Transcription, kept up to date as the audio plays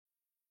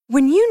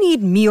When you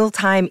need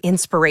mealtime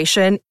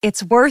inspiration,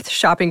 it's worth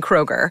shopping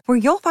Kroger, where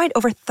you'll find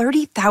over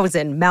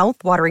 30,000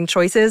 mouth-watering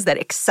choices that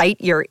excite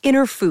your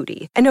inner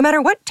foodie. And no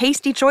matter what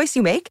tasty choice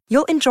you make,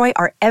 you'll enjoy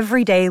our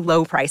everyday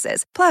low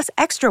prices, plus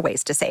extra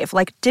ways to save,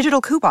 like digital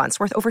coupons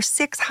worth over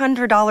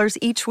 $600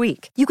 each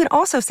week. You can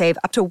also save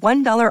up to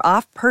 $1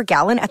 off per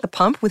gallon at the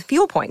pump with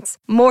fuel points.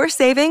 More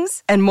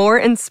savings and more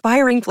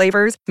inspiring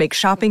flavors make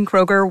shopping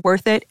Kroger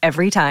worth it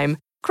every time.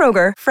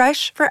 Kroger,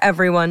 fresh for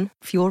everyone.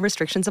 Fuel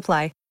restrictions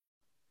apply.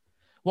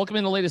 Welcome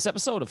in the latest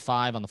episode of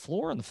Five on the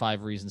Floor on the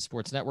Five Reasons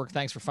Sports Network.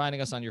 Thanks for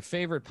finding us on your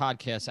favorite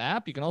podcast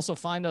app. You can also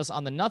find us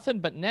on the Nothing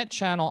But Net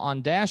channel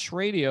on Dash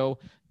Radio.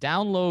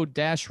 Download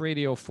Dash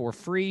Radio for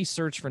free.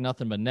 Search for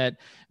Nothing But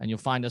Net, and you'll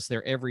find us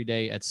there every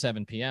day at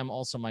 7 p.m.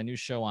 Also, my new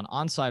show on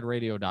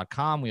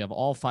OnSideRadio.com. We have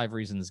all Five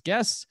Reasons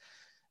guests,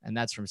 and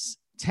that's from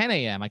 10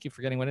 a.m. I keep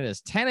forgetting when it is.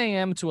 10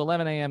 a.m. to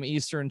 11 a.m.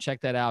 Eastern. Check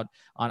that out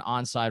on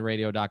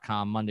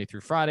OnSideRadio.com Monday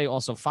through Friday.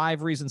 Also,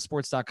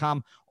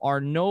 5reasonsports.com,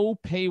 our no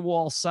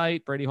paywall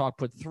site. Brady Hawk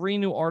put 3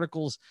 new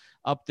articles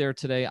up there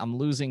today. I'm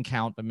losing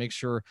count, but make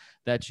sure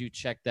that you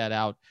check that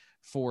out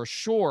for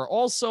sure.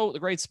 Also, the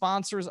great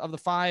sponsors of the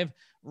 5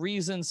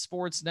 Reasons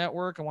Sports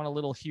Network. I won a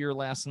little here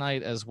last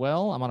night as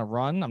well. I'm on a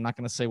run. I'm not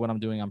going to say what I'm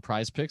doing on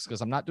Prize Picks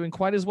because I'm not doing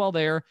quite as well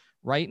there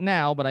right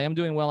now, but I am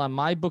doing well on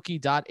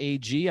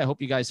mybookie.ag. I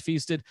hope you guys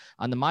feasted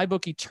on the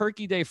MyBookie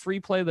Turkey Day free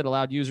play that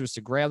allowed users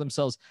to grab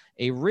themselves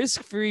a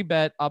risk-free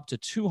bet up to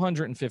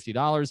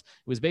 $250. It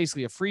was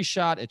basically a free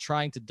shot at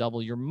trying to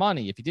double your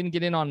money. If you didn't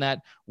get in on that,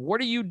 what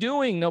are you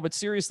doing? No, but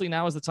seriously,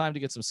 now is the time to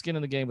get some skin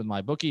in the game with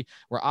MyBookie,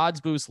 where odds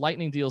boosts,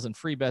 lightning deals, and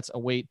free bets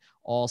await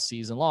all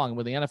season long. And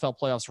with the NFL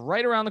playoffs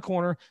right around the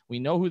corner, we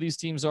know who these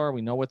teams are,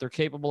 we know what they're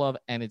capable of,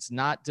 and it's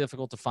not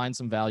difficult to find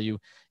some value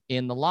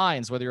in the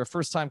lines. Whether you're a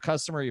first-time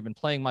customer, you've been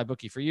playing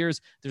MyBookie for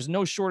years, there's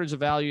no shortage of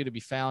value to be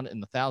found in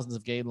the thousands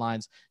of game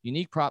lines,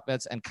 unique prop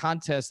bets, and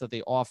contests that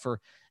they offer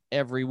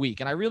every week.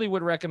 And I really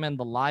would recommend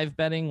the live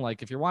betting.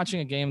 Like if you're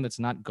watching a game that's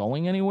not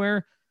going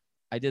anywhere,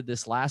 I did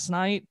this last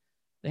night.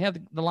 They have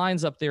the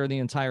lines up there the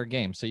entire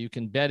game, so you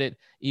can bet it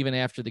even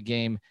after the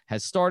game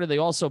has started. They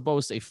also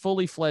boast a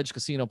fully fledged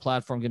casino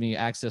platform giving you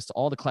access to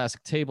all the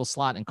classic table,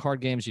 slot, and card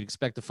games you'd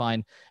expect to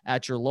find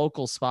at your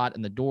local spot,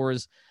 and the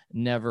doors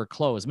never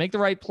close. Make the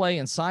right play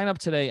and sign up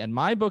today at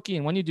MyBookie,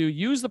 and when you do,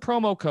 use the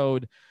promo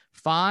code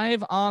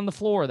 5 on the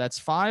floor. That's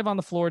 5 on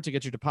the floor to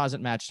get your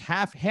deposit matched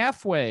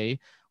halfway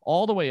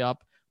all the way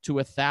up to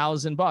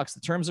 $1,000. The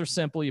terms are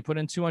simple. You put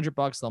in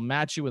 $200, they'll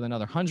match you with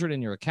another $100 in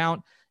your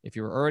account. If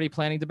you're already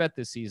planning to bet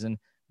this season,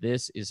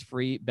 this is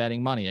free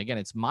betting money. Again,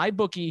 it's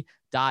mybookie.ag,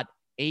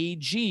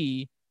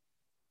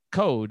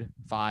 code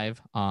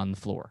 5 on the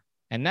floor.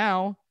 And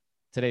now,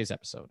 today's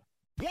episode.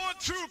 1,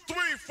 2, 3,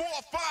 4,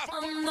 5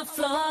 on the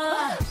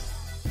floor.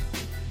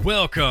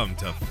 Welcome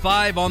to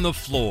 5 on the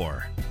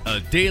Floor, a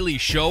daily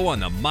show on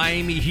the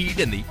Miami Heat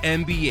and the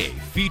NBA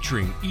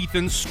featuring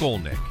Ethan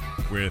Skolnick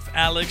with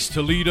Alex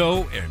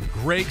Toledo and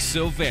Greg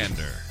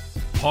Sylvander,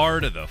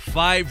 part of the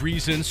 5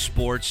 Reasons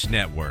Sports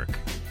Network.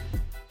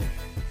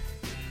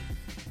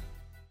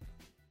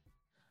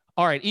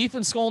 All right,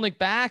 Ethan Skolnick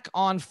back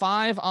on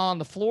 5 on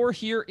the floor.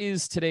 Here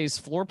is today's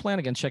floor plan.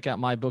 Again, check out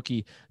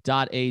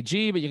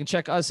mybookie.ag, but you can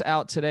check us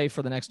out today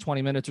for the next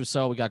 20 minutes or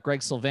so. We got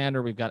Greg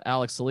Sylvander, we've got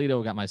Alex Toledo,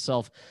 we got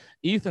myself,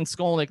 Ethan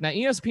Skolnick. Now,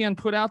 ESPN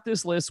put out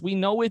this list. We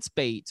know it's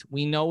bait.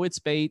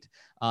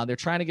 They're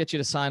trying to get you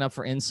to sign up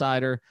for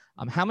Insider.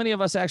 How many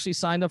of us actually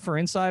signed up for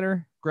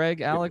Insider?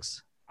 Greg,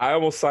 Alex? I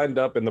almost signed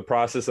up in the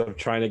process of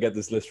trying to get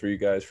this list for you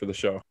guys for the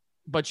show.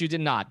 But you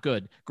did not.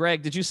 Good.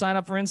 Greg, did you sign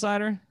up for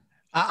Insider?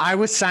 I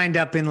was signed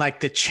up in like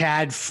the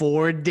Chad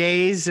Ford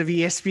days of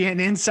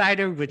ESPN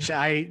Insider, which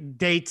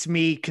dates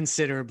me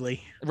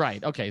considerably.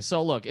 Right. Okay.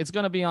 So look, it's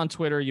going to be on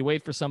Twitter. You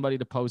wait for somebody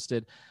to post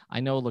it. I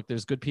know, look,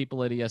 there's good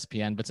people at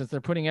ESPN, but since they're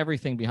putting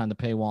everything behind the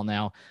paywall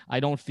now, I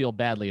don't feel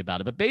badly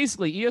about it. But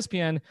basically,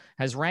 ESPN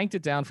has ranked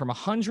it down from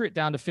 100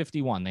 down to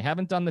 51. They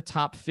haven't done the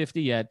top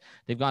 50 yet.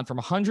 They've gone from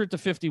 100 to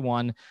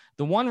 51.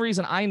 The one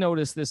reason I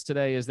noticed this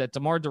today is that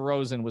DeMar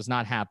DeRozan was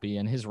not happy,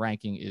 and his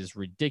ranking is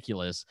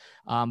ridiculous.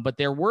 But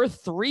there were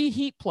 3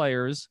 Heat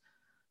players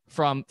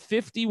from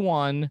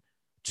 51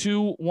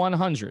 to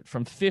 100.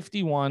 From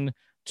 51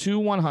 to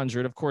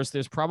 100. Of course,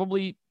 there's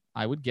probably,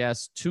 I would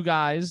guess, 2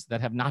 guys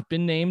that have not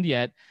been named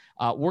yet.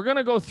 We're going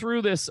to go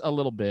through this a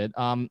little bit.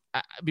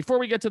 Before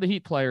we get to the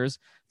Heat players,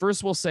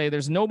 first we'll say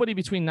there's nobody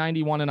between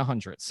 91 and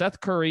 100. Seth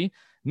Curry,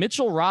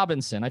 Mitchell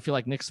Robinson, I feel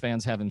like Knicks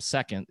fans have him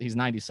second. He's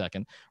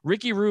 92nd.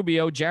 Ricky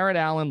Rubio, Jared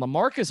Allen,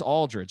 LaMarcus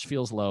Aldridge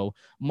feels low.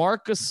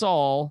 Marc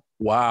Gasol,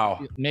 wow,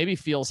 maybe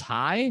feels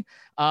high.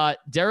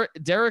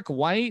 Derek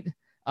White,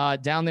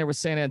 down there with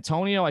San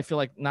Antonio, I feel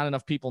like not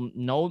enough people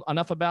know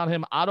enough about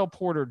him. Otto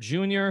Porter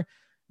Jr.,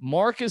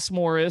 Marcus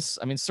Morris.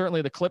 I mean,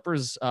 certainly the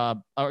Clippers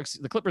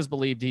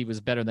believed he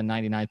was better than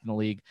 99th in the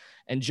league.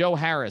 And Joe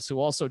Harris, who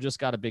also just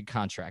got a big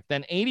contract.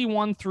 Then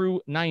 81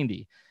 through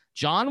 90.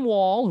 John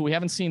Wall, who we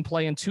haven't seen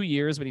play in 2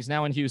 years, but he's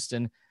now in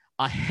Houston,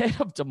 ahead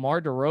of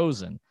DeMar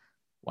DeRozan.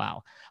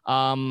 Wow.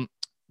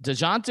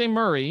 DeJounte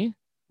Murray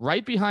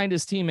right behind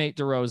his teammate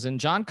DeRozan,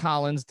 John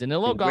Collins,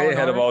 Danilo Gallinari. Way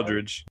ahead of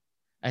Aldridge.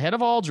 Ahead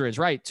of Aldridge,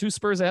 right. 2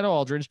 Spurs ahead of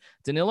Aldridge.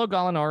 Danilo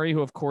Gallinari,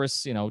 who, of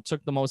course,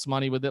 took the most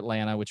money with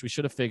Atlanta, which we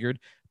should have figured.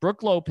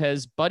 Brooke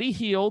Lopez, Buddy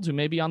Hield, who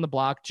may be on the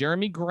block.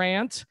 Jeremy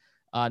Grant,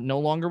 no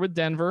longer with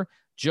Denver.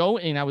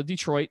 Now with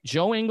Detroit.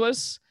 Joe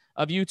Ingles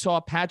of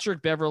Utah.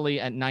 Patrick Beverly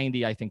at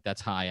 90. I think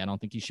that's high. I don't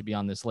think he should be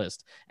on this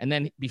list. And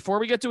then before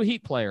we get to a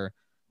Heat player,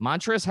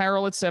 Montrezl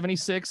Harrell at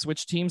 76,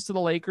 switched teams to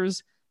the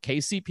Lakers.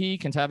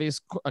 KCP,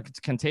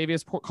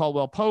 Kentavious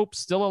Caldwell-Pope,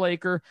 still a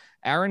Laker.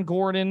 Aaron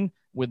Gordon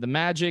with the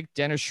Magic.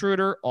 Dennis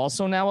Schroeder,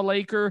 also now a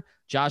Laker.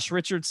 Josh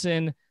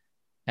Richardson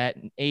at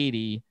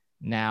 80,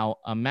 now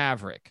a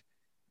Maverick.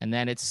 And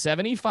then it's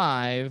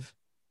 75,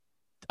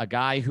 a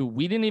guy who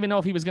we didn't even know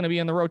if he was going to be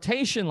in the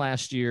rotation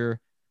last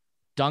year,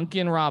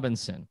 Duncan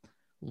Robinson.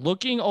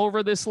 Looking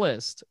over this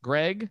list,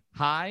 Greg,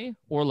 high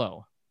or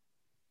low?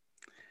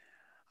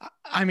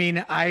 I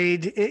mean,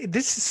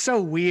 this is so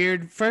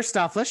weird. First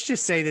off, let's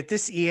just say that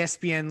this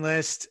ESPN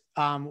list,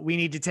 we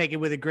need to take it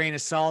with a grain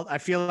of salt. I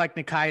feel like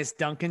Nekias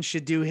Duncan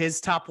should do his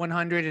top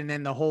 100, and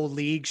then the whole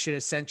league should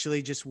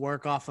essentially just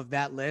work off of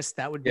that list.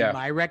 That would be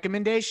my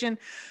recommendation.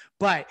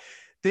 But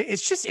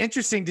it's just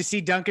interesting to see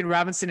Duncan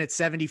Robinson at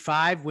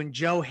 75 when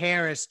Joe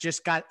Harris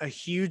just got a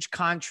huge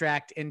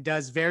contract and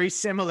does very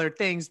similar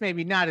things,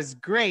 maybe not as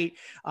great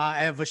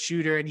of a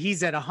shooter, and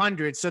he's at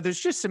 100. So there's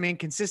just some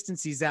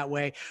inconsistencies that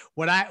way.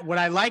 What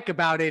I like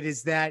about it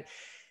is that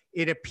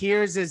it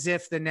appears as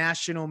if the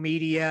national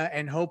media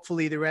and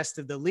hopefully the rest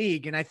of the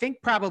league, and I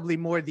think probably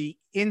more the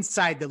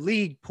inside the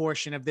league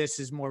portion of this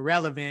is more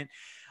relevant,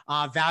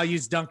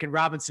 values Duncan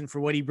Robinson for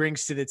what he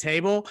brings to the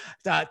table.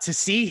 To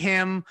see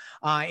him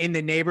in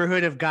the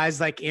neighborhood of guys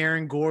like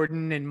Aaron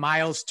Gordon and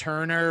Miles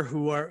Turner,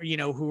 who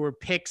were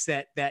picks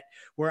that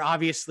were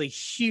obviously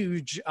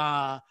huge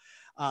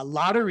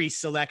lottery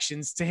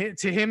selections,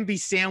 to him be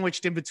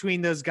sandwiched in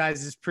between those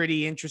guys is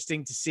pretty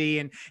interesting to see.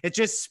 And it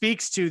just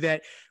speaks to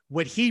that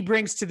what he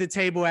brings to the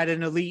table at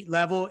an elite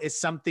level is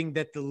something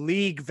that the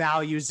league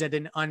values at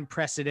an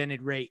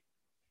unprecedented rate.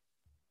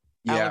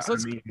 Yeah,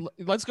 Alex,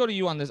 let's go to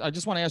you on this. I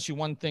just want to ask you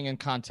one thing in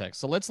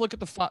context. So let's look at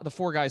the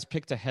 4 guys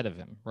picked ahead of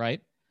him,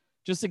 right?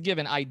 Just to give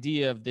an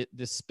idea of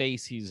the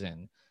space he's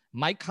in.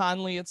 Mike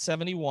Conley at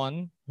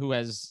 71, who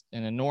has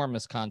an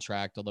enormous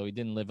contract, although he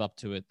didn't live up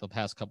to it the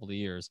past couple of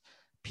years.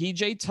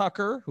 PJ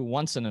Tucker, who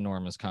wants an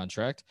enormous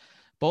contract.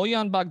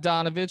 Bojan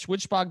Bogdanovic.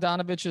 Which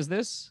Bogdanovic is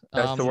this?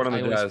 That's the one on the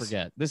Jazz. I always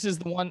forget. This is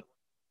the one.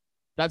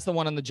 That's the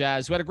one on the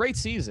Jazz who had a great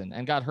season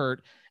and got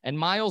hurt. And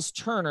Miles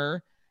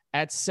Turner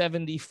at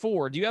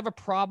 74. Do you have a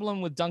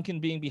problem with Duncan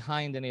being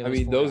behind any of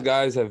those? Those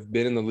guys have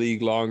been in the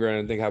league longer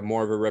and I think have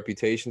more of a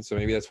reputation, so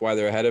maybe that's why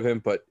they're ahead of him.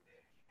 But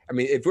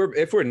if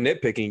we're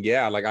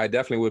nitpicking, I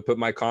definitely would put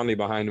Mike Conley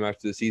behind him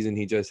after the season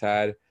he just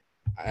had.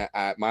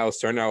 At Miles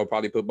Turner, I would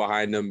probably put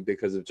behind him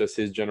because of just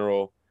his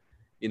general,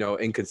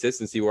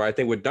 inconsistency. Where I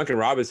think with Duncan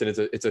Robinson,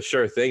 it's a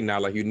sure thing now.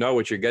 Like,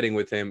 what you're getting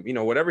with him.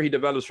 Whatever he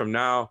develops from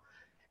now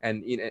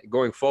and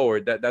going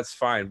forward, that's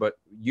fine. But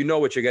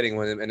what you're getting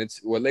with him, and it's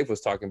what Leif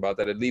was talking about,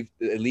 that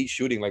elite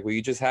shooting, like where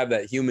you just have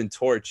that human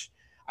torch.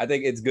 I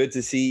think it's good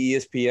to see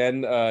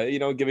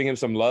ESPN, giving him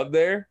some love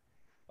there.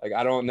 Like,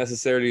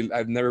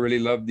 I've never really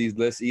loved these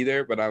lists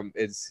either, but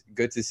it's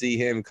good to see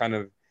him kind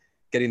of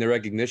getting the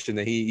recognition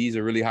that he's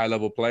a really high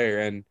level player.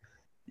 And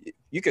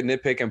you could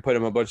nitpick and put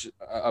him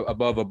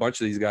above a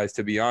bunch of these guys,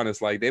 to be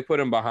honest. Like, they put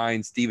him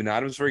behind Steven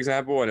Adams, for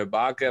example, and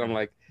Ibaka, and I'm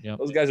like,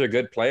 those guys are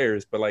good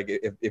players. But like,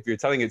 if you're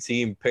telling a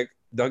team pick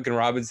Duncan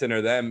Robinson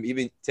or them,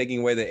 even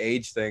taking away the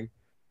age thing,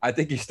 I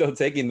think you're still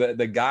taking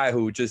the guy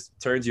who just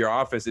turns your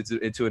offense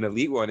into an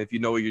elite one if you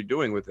know what you're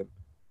doing with him.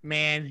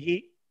 Man,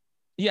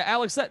 yeah,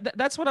 Alex,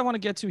 that's what I want to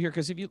get to here,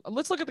 because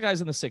let's look at the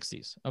guys in the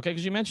 60s, okay?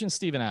 Because you mentioned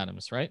Steven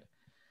Adams, right?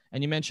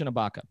 And you mentioned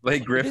Ibaka.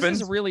 Blake Griffin.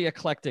 This is a really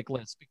eclectic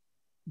list.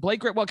 Blake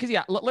Griffin. Well,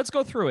 because let's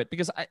go through it,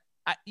 because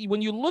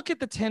when you look at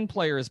the 10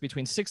 players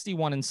between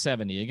 61 and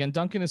 70, again,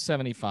 Duncan is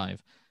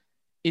 75.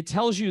 It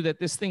tells you that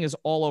this thing is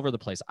all over the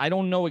place. I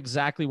don't know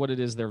exactly what it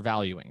is they're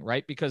valuing,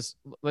 right? Because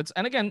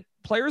and again,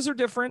 players are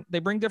different. They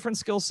bring different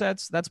skill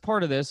sets. That's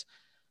part of this.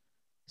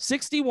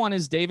 61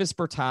 is Davis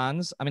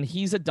Bertans.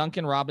 He's a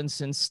Duncan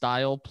Robinson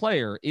style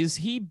player. Is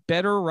he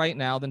better right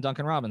now than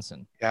Duncan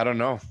Robinson? Yeah, I don't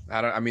know. I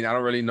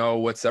don't really know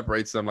what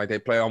separates them. Like, they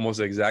play almost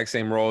the exact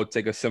same role,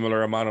 take a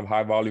similar amount of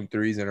high volume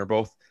threes, and are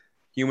both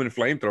human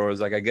flamethrowers.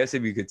 Like, I guess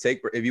if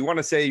you want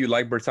to say you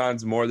like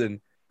Bertans more than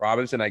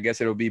Robinson, I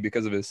guess it'll be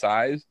because of his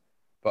size.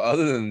 But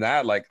other than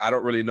that, like, I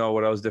don't really know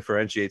what else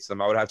differentiates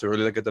them. I would have to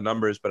really look at the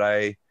numbers, but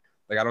I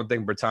don't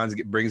think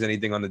Bertans brings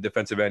anything on the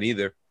defensive end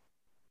either.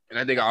 And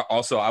I think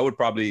also I would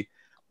probably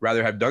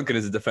rather have Duncan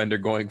as a defender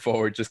going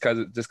forward, just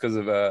because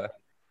of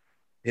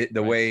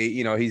the way,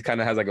 he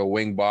kind of has like a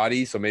wing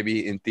body. So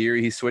maybe in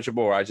theory he's switchable,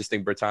 or I just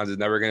think Bertans is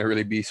never going to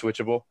really be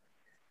switchable.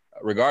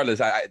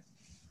 Regardless, I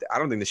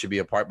don't think they should be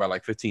apart by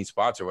like 15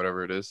 spots or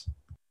whatever it is.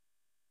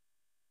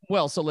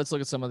 Well, so let's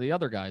look at some of the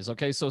other guys.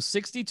 Okay, so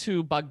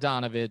 62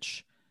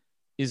 Bogdanovic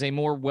is a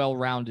more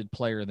well-rounded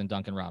player than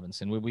Duncan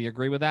Robinson. Would we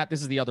agree with that?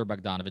 This is the other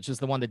Bogdanovich, is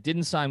the one that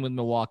didn't sign with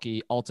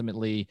Milwaukee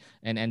ultimately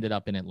and ended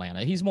up in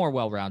Atlanta. He's more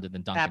well-rounded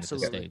than Duncan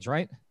Absolutely. at this stage,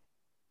 right?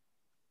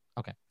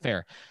 Okay,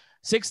 fair.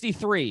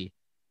 63,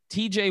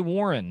 TJ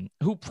Warren,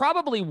 who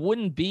probably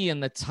wouldn't be in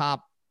the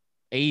top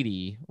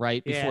 80,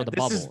 right, before the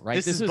bubble, right?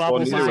 This is bubble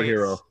bias.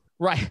 Hero.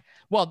 Right.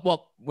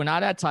 Well, we're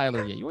not at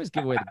Tyler yet. You always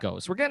give away the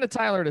ghost. We're getting to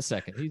Tyler in a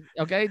second.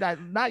 Okay,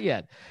 not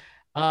yet.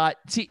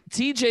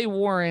 TJ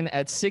Warren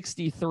at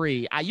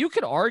 63. You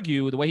could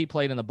argue the way he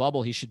played in the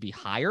bubble, he should be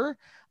higher.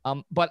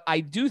 But I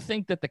do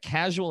think that the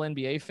casual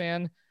NBA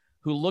fan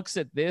who looks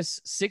at this,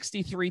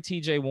 63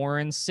 TJ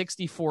Warren,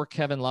 64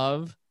 Kevin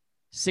Love,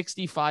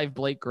 65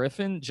 Blake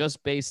Griffin,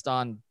 just based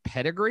on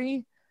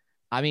pedigree.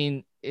 I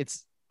mean,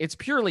 it's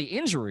purely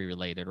injury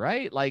related,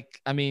 right? Like,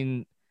 I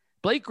mean,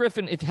 Blake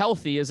Griffin, if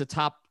healthy, is a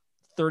top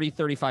 30,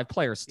 35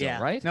 player still,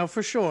 right? No,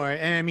 for sure.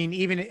 And I mean,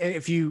 even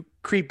if you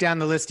creep down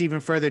the list even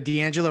further,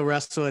 D'Angelo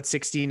Russell at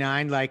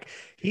 69, like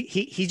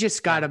he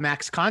just got a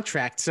max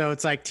contract. So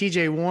it's like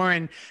TJ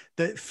Warren,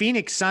 the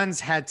Phoenix Suns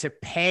had to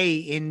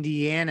pay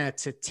Indiana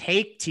to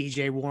take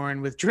TJ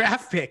Warren with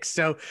draft picks.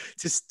 So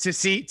to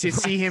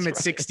see him at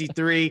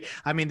 63,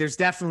 I mean, there's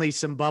definitely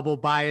some bubble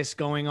bias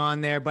going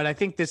on there, but I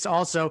think this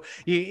also,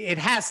 it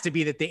has to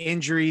be that the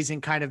injuries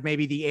and kind of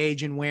maybe the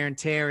age and wear and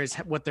tear is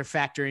what they're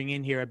factoring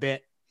in here a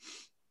bit.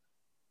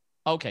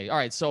 Okay. All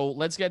right. So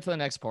let's get to the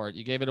next part.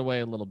 You gave it away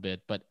a little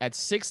bit, but at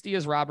 60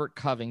 is Robert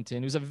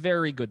Covington, who's a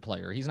very good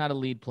player. He's not a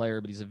lead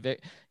player, but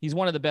he's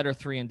one of the better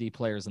 3-and-D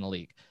players in the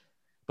league.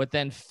 But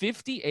then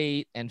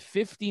 58 and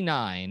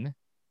 59,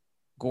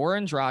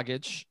 Goran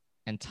Dragic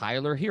and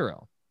Tyler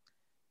Hero.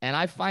 And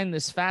I find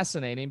this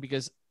fascinating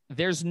because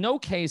there's no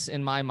case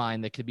in my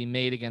mind that could be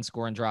made against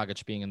Goran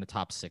Dragic being in the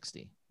top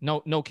 60.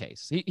 No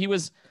case.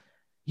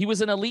 He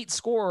was an elite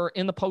scorer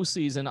in the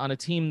postseason on a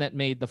team that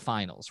made the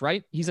finals,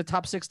 right? He's a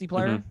top 60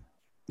 player. Mm-hmm.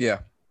 Yeah.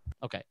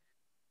 Okay.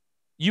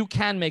 You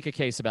can make a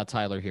case about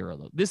Tyler Hero,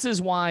 though. This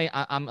is why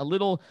I'm a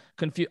little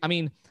confused. I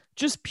mean,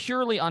 just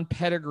purely on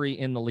pedigree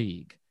in the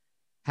league,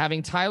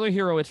 having Tyler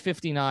Hero at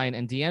 59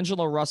 and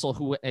D'Angelo Russell,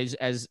 who,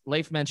 as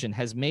Leif mentioned,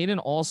 has made an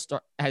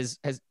all-star, has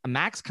a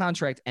max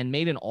contract and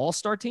made an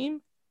all-star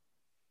team,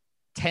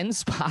 10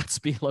 spots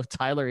below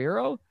Tyler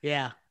Hero.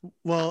 Yeah.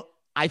 Well,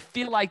 I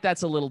feel like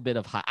that's a little bit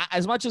of hype.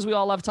 As much as we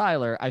all love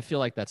Tyler, I feel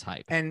like that's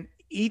hype. And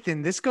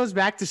Ethan, this goes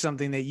back to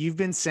something that you've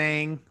been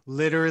saying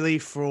literally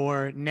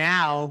for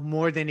now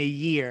more than a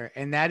year.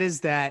 And that is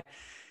that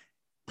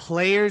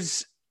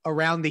players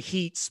around the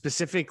Heat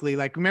specifically,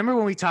 like, remember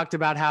when we talked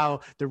about how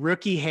the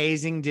rookie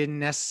hazing didn't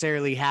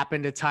necessarily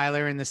happen to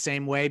Tyler in the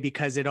same way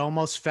because it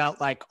almost felt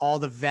like all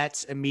the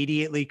vets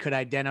immediately could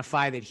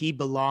identify that he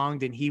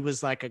belonged and he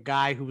was like a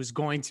guy who was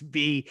going to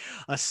be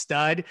a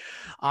stud.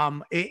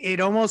 It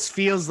almost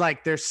feels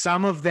like there's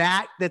some of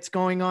that that's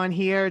going on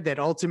here, that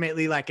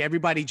ultimately, like,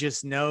 everybody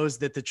just knows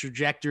that the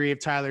trajectory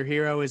of Tyler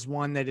Hero is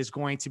one that is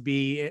going to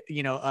be,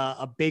 you know,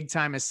 a big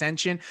time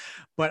ascension.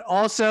 But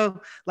also,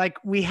 like,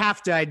 we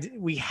have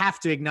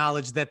to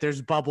acknowledge that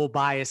there's bubble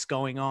bias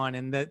going on,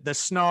 and the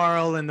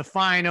snarl and the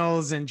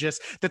finals and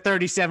just the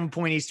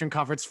 37-point Eastern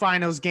Conference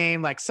Finals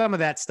game. Like, some of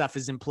that stuff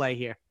is in play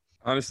here.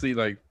 Honestly,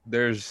 like,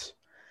 there's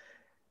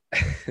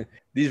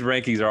these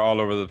rankings are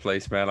all over the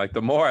place, man. Like,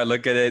 the more I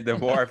look at it, the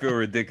more I feel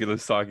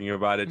ridiculous talking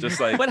about it. Just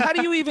like, but how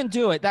do you even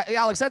do it?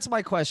 Alex, that's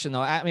my question,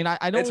 though. I mean,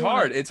 I don't. It's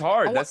hard. It's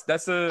hard.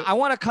 I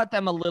want to cut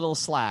them a little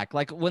slack.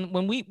 Like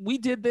when we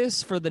did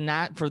this for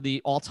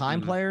the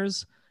all-time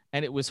players,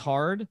 and it was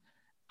hard.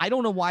 I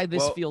don't know why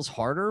this feels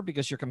harder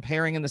because you're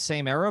comparing in the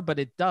same era, but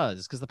it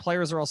does because the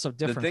players are also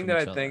different. The thing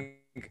that I think,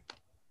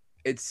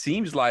 it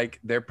seems like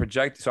they're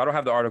projecting. So I don't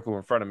have the article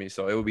in front of me,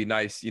 so it would be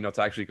nice, you know,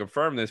 to actually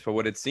confirm this. But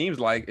what it seems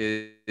like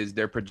is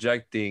they're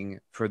projecting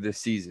for this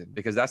season,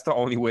 because that's the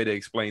only way to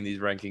explain these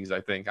rankings.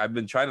 I think I've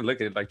been trying to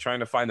look at it, like trying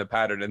to find the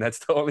pattern, and that's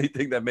the only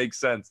thing that makes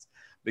sense,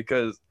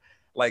 because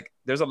like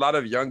there's a lot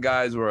of young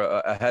guys who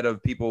are ahead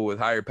of people with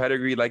higher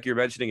pedigree, like you're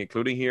mentioning,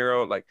 including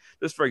Hero. Like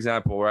just for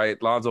example,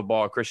 right, Lonzo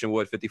Ball, Christian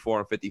Wood, 54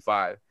 and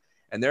 55,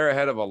 and they're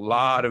ahead of a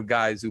lot of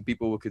guys who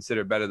people would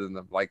consider better than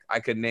them. Like I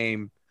could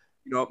name.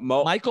 You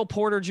know, Michael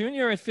Porter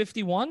Jr. at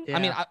 51. Yeah. I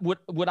mean,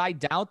 would I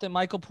doubt that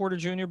Michael Porter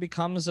Jr.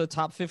 becomes a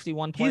top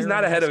 51 player? He's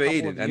not ahead of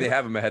Aiden, and they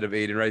have him ahead of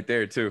Aiden right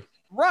there too.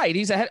 Right,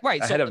 he's ahead.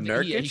 Right, ahead so of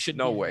Nurkic. He should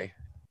no way.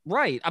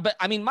 Right, but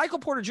I mean, Michael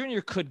Porter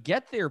Jr. could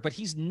get there, but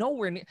he's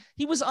nowhere near.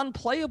 He was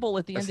unplayable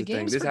at the end of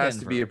games. This has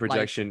to be a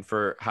projection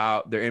for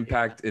how their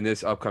impact in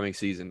this upcoming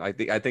season. I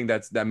think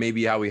that may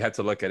be how we have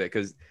to look at it,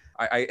 because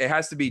it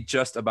has to be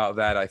just about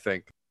that. I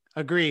think.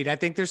 Agreed. I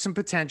think there's some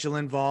potential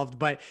involved,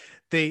 but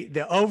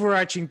the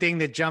overarching thing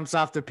that jumps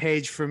off the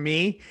page for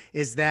me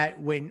is that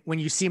when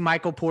you see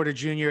Michael Porter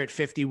Jr. at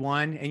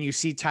 51 and you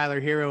see Tyler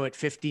Hero at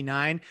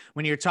 59,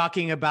 when you're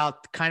talking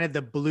about kind of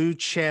the blue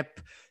chip,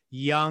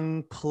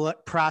 young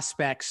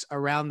prospects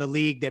around the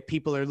league that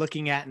people are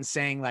looking at and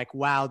saying like,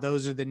 wow,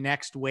 those are the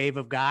next wave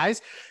of guys.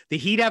 The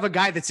Heat have a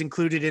guy that's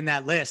included in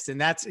that list. And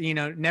that's,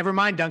 never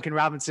mind Duncan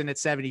Robinson at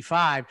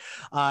 75.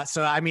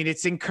 So, I mean,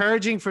 it's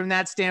encouraging from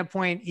that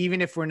standpoint,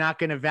 even if we're not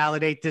going to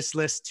validate this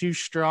list too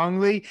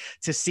strongly,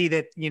 to see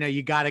that,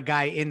 you got a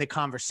guy in the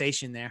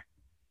conversation there.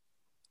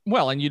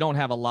 Well, and you don't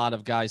have a lot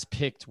of guys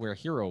picked where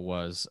Hero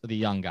was, the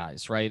young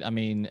guys, right? I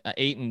mean,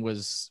 Ayton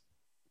was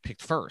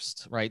picked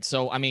first, right?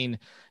 So, I mean,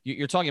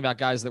 you're talking about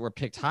guys that were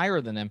picked higher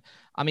than him.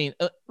 I mean,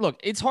 look,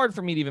 it's hard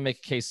for me to even make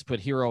a case to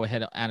put Hero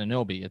ahead of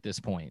Anunoby at this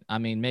point. I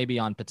mean, maybe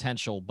on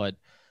potential, but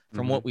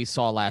from what we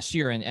saw last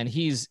year, and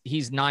he's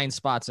 9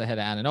 spots ahead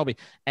of Anunoby.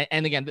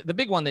 And again, the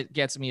big one that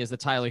gets me is the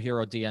Tyler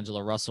Hero,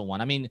 D'Angelo Russell one.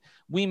 I mean,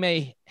 we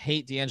may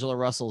hate D'Angelo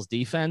Russell's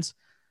defense,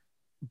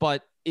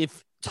 but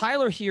if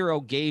Tyler Hero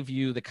gave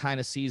you the kind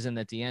of season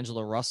that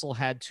D'Angelo Russell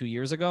had 2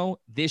 years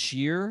ago, this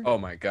year, oh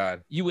my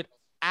God, you would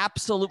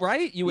absolutely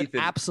right. You would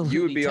Ethan, absolutely.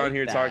 You would be on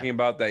here that. talking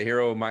about that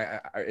Hero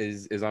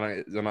is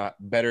on a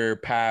better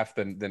path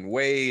than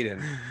Wade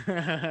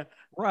and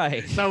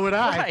right. So would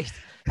I. Right.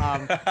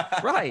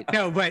 Right.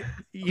 No, but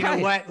you know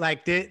what?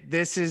 Like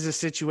this is a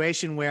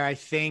situation where I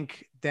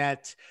think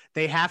that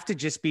they have to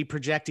just be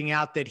projecting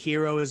out that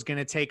Hero is going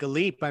to take a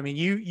leap. I mean,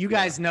 you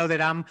guys know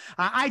that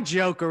I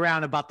joke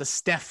around about the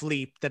Steph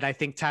leap that I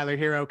think Tyler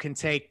Hero can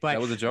take, but that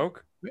was a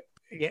joke.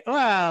 Yeah,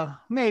 well,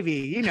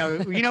 maybe,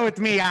 with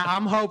me,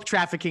 I'm hope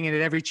trafficking it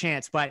at every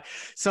chance. But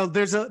so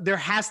there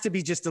has to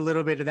be just a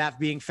little bit of that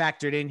being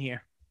factored in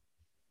here.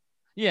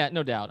 Yeah,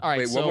 no doubt. All right.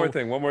 Wait, one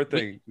more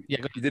thing.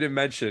 You didn't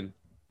mention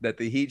that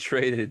the Heat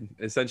traded,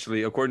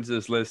 essentially, according to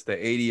this list, the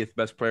 80th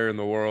best player in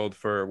the world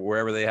for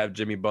wherever they have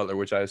Jimmy Butler,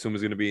 which I assume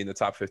is going to be in the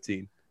top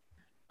 15.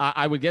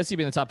 I would guess he'd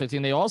be in the top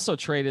 15. They also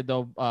traded,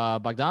 though,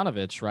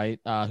 Bogdanovich, right,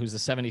 who's the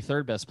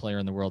 73rd best player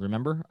in the world,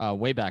 remember,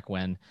 way back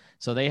when.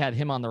 So they had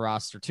him on the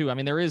roster, too. I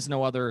mean, there is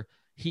no other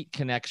Heat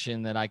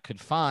connection that I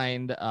could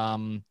find.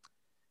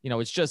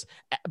 It's just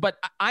 – but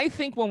I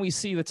think when we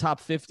see the top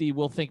 50,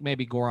 we'll think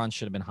maybe Goran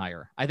should have been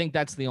higher. I think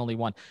that's the only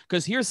one.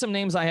 Because here's some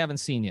names I haven't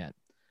seen yet.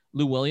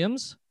 Lou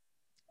Williams.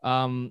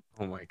 Oh,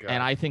 my God.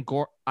 And I think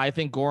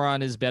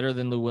Goran is better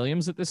than Lou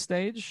Williams at this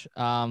stage.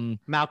 Malcolm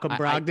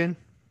Brogdon.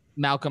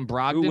 Malcolm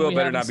Brogdon. Who will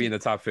better not be in the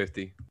top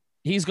 50?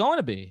 He's going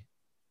to be.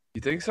 You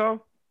think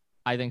so?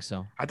 I think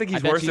so. I think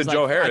he's worse than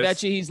Joe Harris. I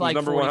bet you he's like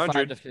number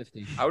 100 to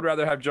 50. I would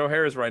rather have Joe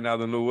Harris right now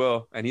than Lou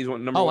Will, and he's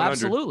number 100. Oh,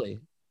 absolutely.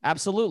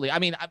 Absolutely. I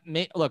mean,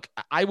 look,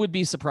 I would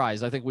be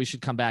surprised. I think we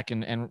should come back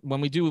and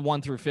when we do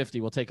 1 through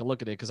 50, we'll take a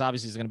look at it because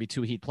obviously there's going to be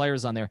 2 Heat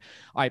players on there.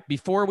 All right,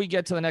 before we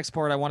get to the next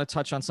part, I want to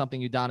touch on something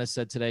Udonis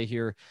said today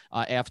here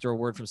after a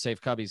word from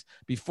Safe Cubbies.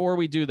 Before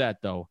we do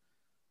that, though,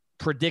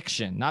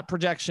 prediction, not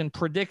projection,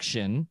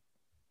 prediction.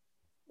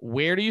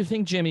 Where do you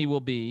think Jimmy will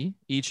be,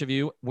 each of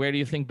you? Where do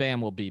you think Bam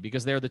will be?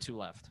 Because they're the 2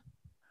 left.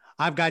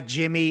 I've got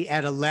Jimmy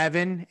at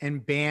 11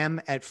 and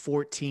Bam at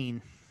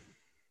 14.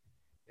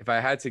 If I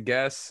had to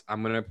guess,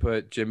 I'm going to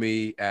put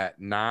Jimmy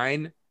at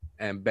 9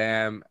 and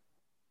Bam,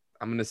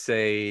 I'm going to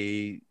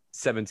say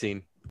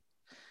 17.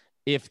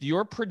 If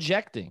you're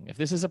projecting, if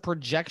this is a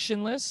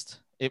projection list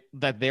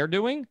that they're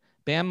doing,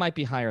 Bam might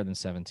be higher than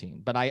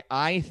 17. But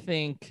I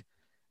think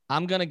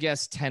I'm going to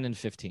guess 10 and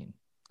 15.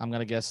 I'm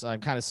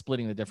kind of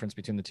splitting the difference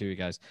between the 2 of you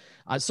guys.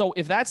 So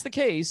if that's the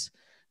case,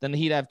 then the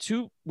Heat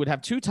would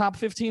have 2 top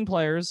 15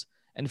 players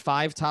and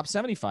 5 top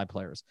 75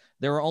 players.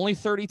 There are only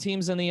 30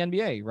 teams in the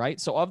NBA, right?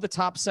 So of the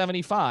top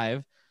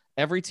 75,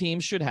 every team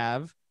should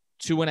have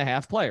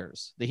 2.5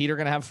 players. The Heat are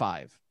going to have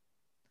 5.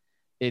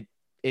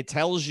 It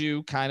tells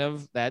you kind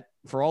of that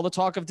for all the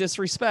talk of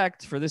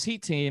disrespect for this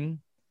Heat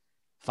team,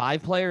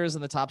 5 players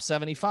in the top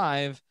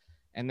 75,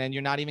 and then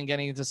you're not even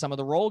getting into some of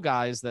the role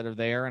guys that are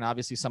there and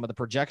obviously some of the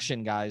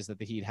projection guys that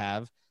the Heat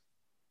have.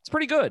 It's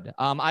pretty good.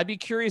 I'd be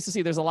curious to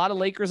see. There's a lot of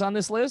Lakers on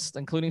this list,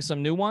 including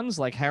some new ones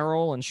like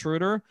Harrell and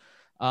Schroeder.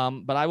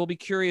 But I will be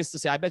curious to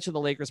see. I bet you the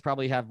Lakers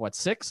probably have,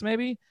 6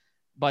 maybe?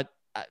 But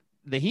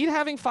the Heat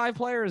having 5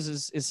 players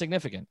is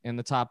significant in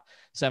the top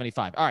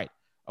 75. All right,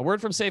 a word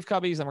from Safe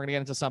Cubbies, and we're going to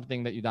get into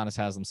something that Udonis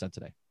Haslem said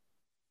today.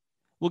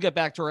 We'll get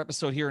back to our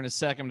episode here in a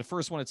second. But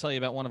first, I want to tell you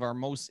about one of our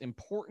most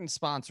important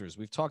sponsors.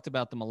 We've talked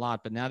about them a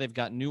lot, but now they've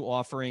got new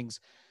offerings.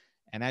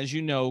 And as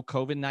you know,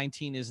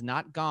 COVID-19 is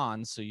not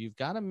gone. So you've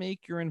got to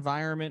make your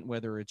environment,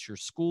 whether it's your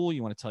school,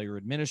 you want to tell your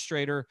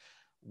administrator,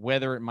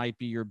 whether it might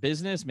be your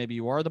business, maybe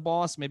you are the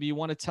boss, maybe you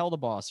want to tell the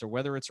boss, or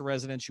whether it's a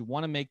residence, you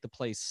want to make the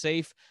place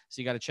safe.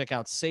 So you got to check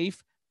out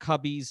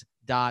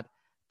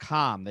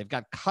safecubbies.com. They've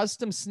got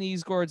custom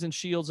sneeze guards and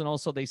shields, and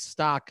also they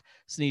stock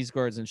sneeze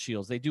guards and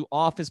shields. They do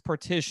office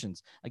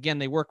partitions. Again,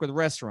 they work with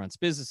restaurants,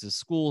 businesses,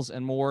 schools,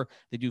 and more.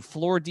 They do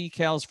floor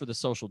decals for the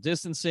social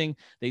distancing.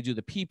 They do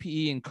the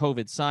PPE and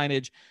COVID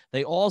signage.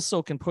 They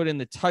also can put in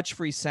the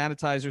touch-free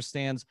sanitizer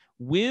stands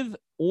with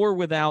or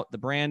without the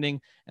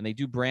branding, and they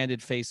do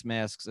branded face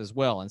masks as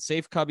well. And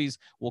Safe Cubbies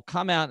will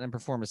come out and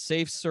perform a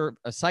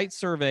site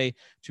survey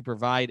to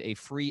provide a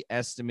free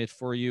estimate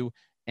for you.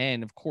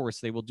 And of course,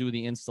 they will do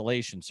the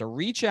installation. So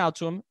reach out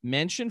to them,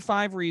 mention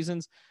 5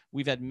 reasons.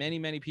 We've had many,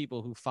 many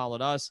people who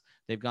followed us.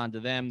 They've gone to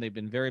them. They've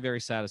been very,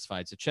 very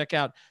satisfied. So check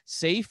out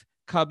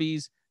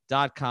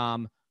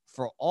safecubbies.com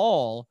for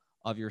all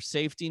of your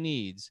safety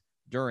needs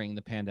during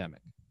the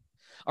pandemic.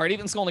 All right,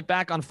 Ethan Skolnick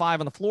back on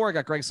 5 on the Floor. I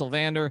got Greg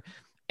Sylvander,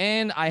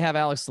 and I have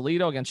Alex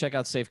Toledo. Again, check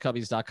out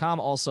safecubbies.com.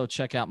 Also,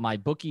 check out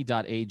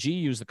mybookie.ag.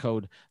 Use the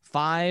code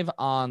 5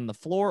 on the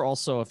Floor.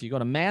 Also, if you go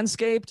to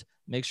Manscaped,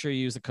 make sure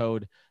you use the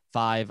code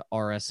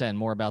 5RSN.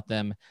 More about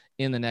them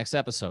in the next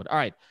episode. All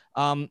right.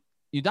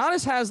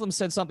 Udonis Haslem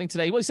said something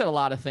today. Well, he said a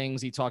lot of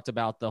things. He talked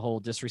about the whole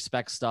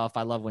disrespect stuff.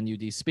 I love when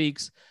UD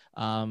speaks.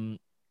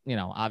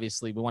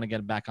 Obviously we want to get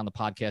him back on the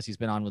podcast. He's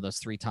been on with us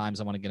 3 times.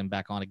 I want to get him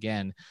back on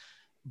again.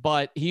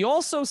 But he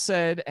also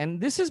said, and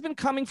this has been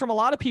coming from a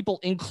lot of people,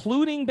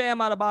 including Bam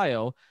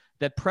Adebayo,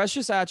 that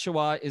Precious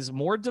Achiuwa is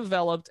more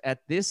developed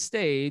at this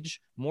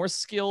stage, more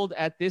skilled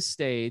at this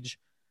stage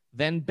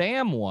than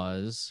Bam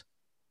was.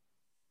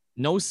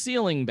 No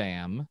ceiling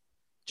Bam.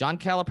 John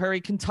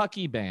Calipari,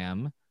 Kentucky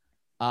Bam.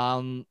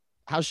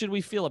 How should we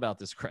feel about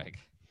this, Craig?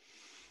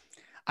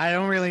 I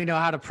don't really know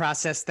how to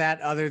process that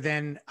other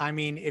than,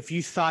 if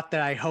you thought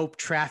that I hope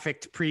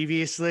trafficked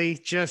previously,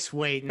 just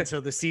wait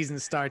until the season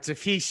starts.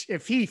 If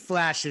he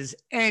flashes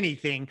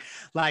anything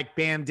like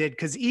Bam did,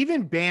 because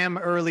even Bam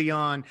early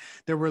on,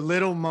 there were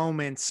little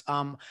moments.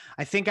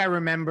 I think I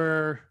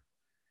remember,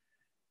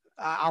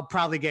 I'll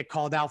probably get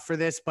called out for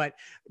this, but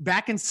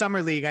back in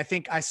Summer League, I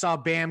think I saw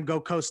Bam go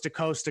coast to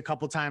coast a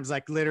couple times,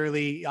 like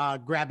literally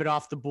grab it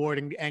off the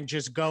board and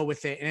just go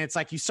with it. And it's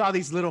like you saw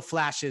these little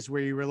flashes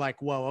where you were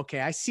like, whoa, okay,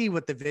 I see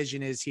what the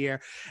vision is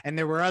here. And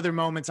there were other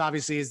moments,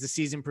 obviously, as the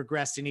season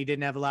progressed and he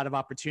didn't have a lot of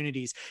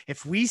opportunities.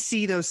 If we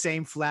see those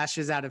same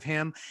flashes out of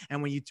him,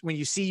 and when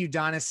you see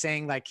Udonis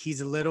saying like he's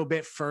a little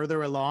bit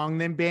further along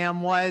than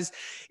Bam was,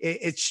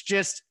 it's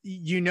just,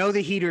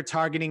 the Heat are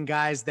targeting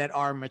guys that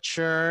are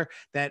mature,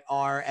 that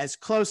are as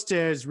close to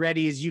as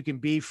ready as you can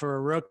be for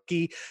a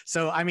rookie.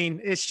 So,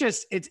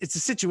 it's a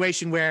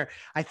situation where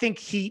I think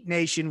Heat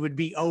Nation would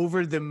be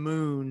over the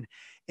moon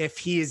if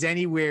he is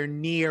anywhere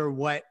near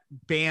what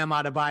Bam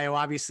Adebayo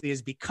obviously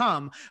has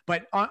become,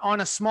 but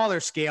on a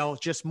smaller scale,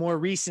 just more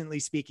recently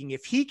speaking,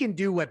 if he can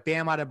do what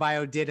Bam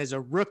Adebayo did as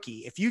a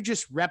rookie, if you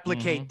just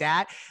replicate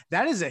that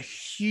is a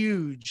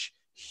huge,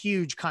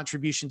 huge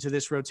contribution to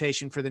this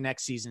rotation for the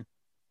next season.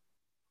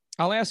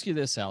 I'll ask you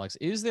this, Alex.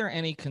 Is there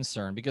any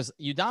concern? Because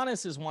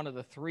Udonis is one of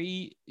the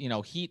 3,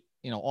 Heat,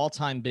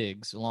 all-time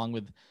bigs, along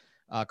with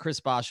Chris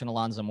Bosh and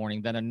Alonzo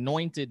Mourning, that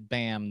anointed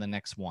Bam the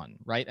next one,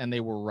 right? And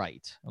they were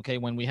right. Okay,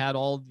 when we had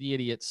all the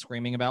idiots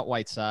screaming about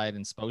Whiteside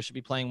and Spo should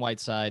be playing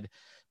Whiteside,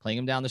 playing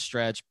him down the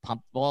stretch,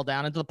 pump the ball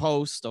down into the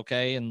post,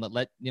 okay, and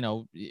let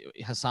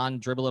Hassan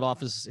dribble it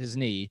off his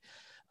knee.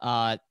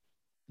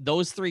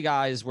 Those 3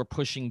 guys were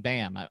pushing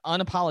Bam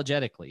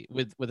unapologetically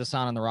with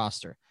Hassan on the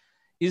roster.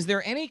 Is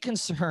there any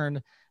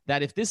concern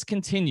that if this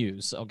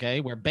continues, okay,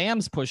 where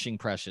Bam's pushing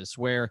Precious,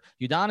 where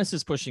Udonis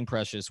is pushing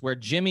Precious, where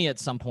Jimmy at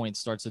some point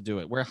starts to do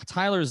it, where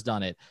Tyler's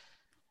done it,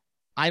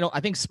 I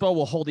think Spo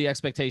will hold the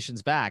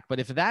expectations back. But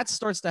if that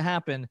starts to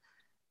happen,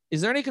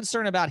 is there any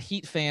concern about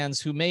Heat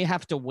fans who may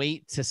have to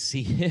wait to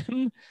see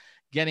him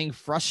getting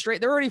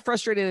frustrated? They're already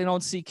frustrated they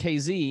don't see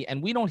KZ,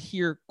 and we don't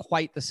hear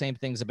quite the same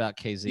things about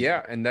KZ.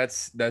 Yeah, and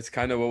that's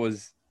kind of what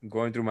was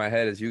going through my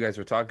head as you guys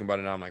were talking about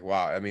it. And I'm like,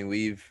 wow,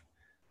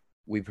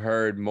 we've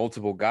heard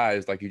multiple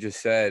guys, like you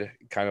just said,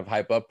 kind of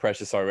hype up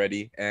Precious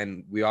already.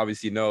 And we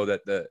obviously know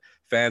that the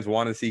fans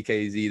want to see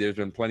KZ. There's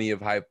been plenty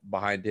of hype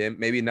behind him,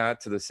 maybe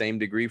not to the same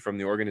degree from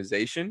the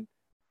organization.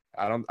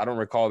 I don't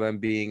recall them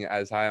being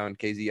as high on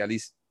KZ, at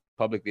least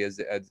publicly, as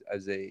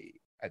they,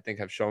 I think,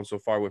 have shown so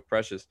far with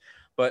Precious.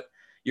 But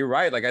you're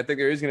right. Like, I think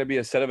there is going to be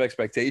a set of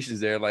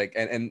expectations there. Like,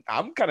 and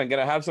I'm kind of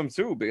going to have some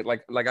too. But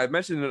like I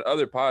mentioned in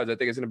other pods, I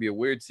think it's going to be a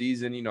weird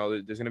season. There's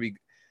going to be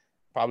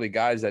probably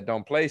guys that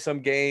don't play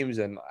some games.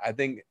 And I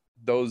think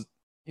the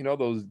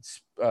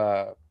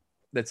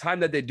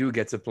time that they do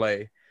get to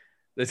play,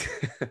 there's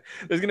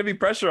going to be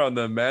pressure on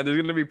them, man. There's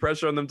going to be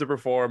pressure on them to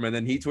perform. And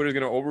then Heat Twitter is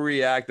going to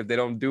overreact if they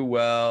don't do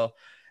well.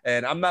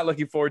 And I'm not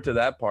looking forward to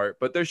that part,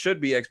 but there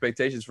should be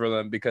expectations for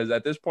them, because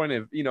at this point,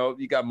 if,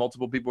 you got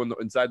multiple people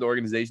inside the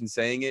organization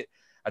saying it,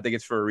 I think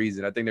it's for a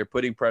reason. I think they're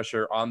putting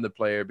pressure on the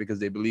player because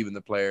they believe in the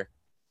player.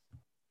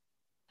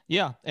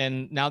 Yeah,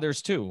 and now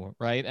there's 2,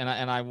 right? And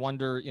I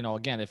wonder,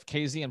 again, if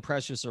KZ and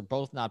Precious are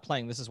both not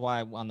playing, this is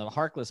why on the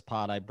Harkless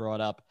pod I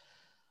brought up,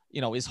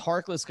 is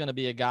Harkless going to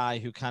be a guy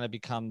who kind of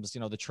becomes,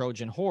 the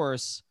Trojan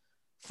horse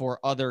for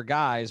other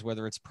guys,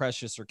 whether it's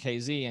Precious or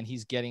KZ, and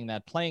he's getting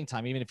that playing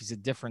time, even if he's a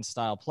different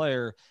style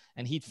player,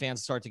 and Heat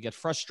fans start to get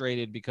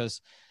frustrated because,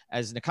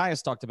 as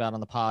Nekias talked about on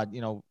the pod,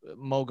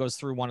 Mo goes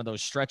through one of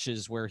those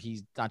stretches where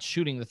he's not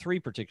shooting the 3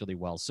 particularly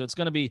well. So it's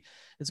going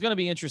to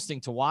be interesting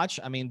to watch.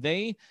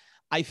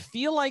 I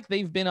feel like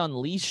they've been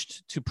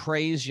unleashed to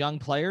praise young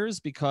players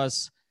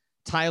because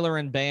Tyler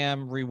and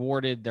Bam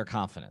rewarded their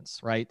confidence,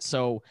 right?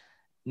 So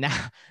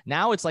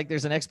now it's like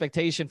there's an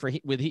expectation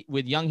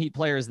with young Heat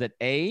players that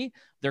A,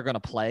 they're going to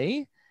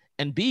play,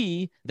 And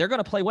B, they're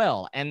going to play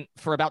well. And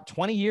for about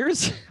 20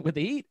 years with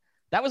the Heat,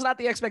 that was not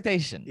the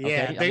expectation.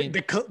 Yeah, okay?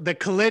 the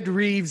Khalid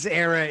Reeves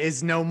era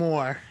is no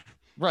more.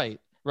 Right.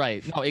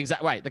 No,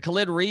 exactly. Right. The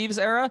Khalid Reeves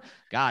era.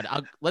 God,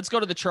 let's go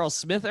to the Charles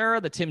Smith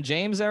era, the Tim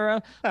James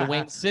era, the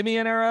Wayne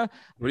Simeon era.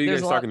 What are you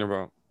guys talking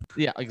about?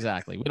 Yeah,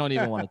 exactly. We don't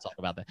even want to talk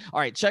about that. All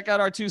right. Check out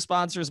our two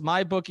sponsors,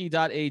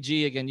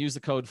 mybookie.ag. Again, use the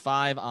code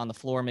 5 on the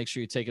floor. Make sure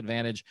you take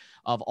advantage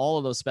of all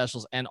of those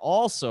specials, and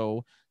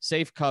also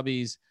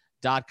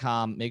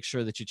safecubbies.com. Make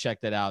sure that you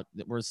check that out.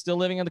 We're still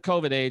living in the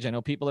COVID age. I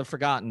know people have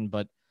forgotten,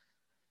 but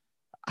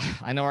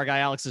I know our guy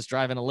Alex is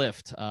driving a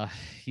Lyft.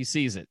 He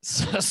sees it.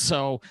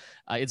 So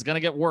it's going to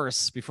get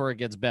worse before it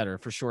gets better,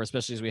 for sure,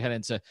 especially as we head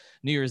into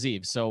New Year's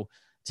Eve. So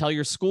tell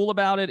your school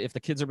about it if the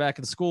kids are back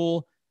in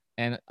school.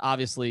 And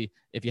obviously,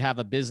 if you have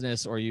a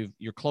business or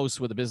you're close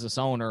with a business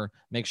owner,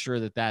 make sure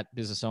that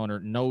business owner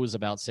knows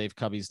about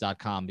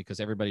safecubbies.com, because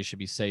everybody should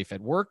be safe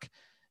at work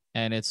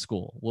and at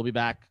school. We'll be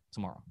back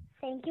tomorrow.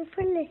 Thank you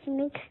for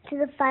listening to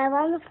the 5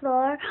 on the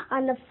Floor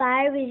on the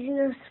 5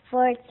 Regional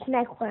Sports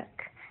Network.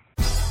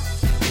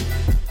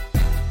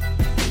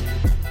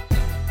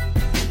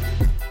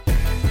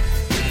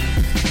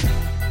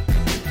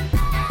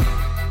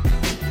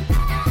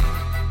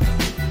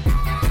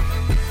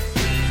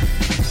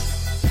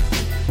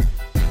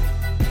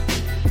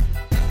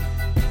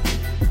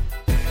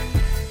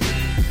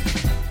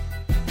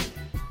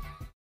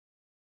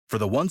 For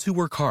the ones who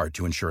work hard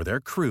to ensure their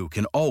crew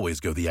can always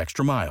go the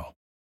extra mile,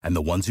 and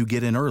the ones who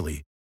get in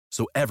early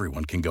so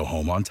everyone can go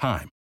home on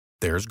time,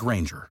 there's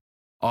Grainger,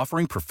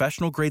 offering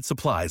professional-grade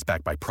supplies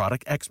backed by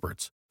product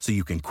experts so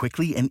you can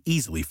quickly and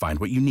easily find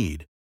what you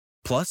need.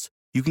 Plus,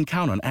 you can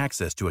count on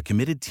access to a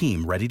committed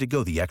team ready to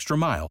go the extra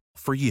mile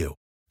for you.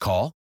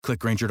 Call, click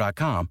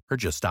Grainger.com, or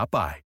just stop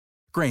by.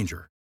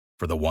 Grainger,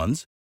 for the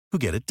ones who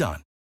get it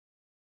done.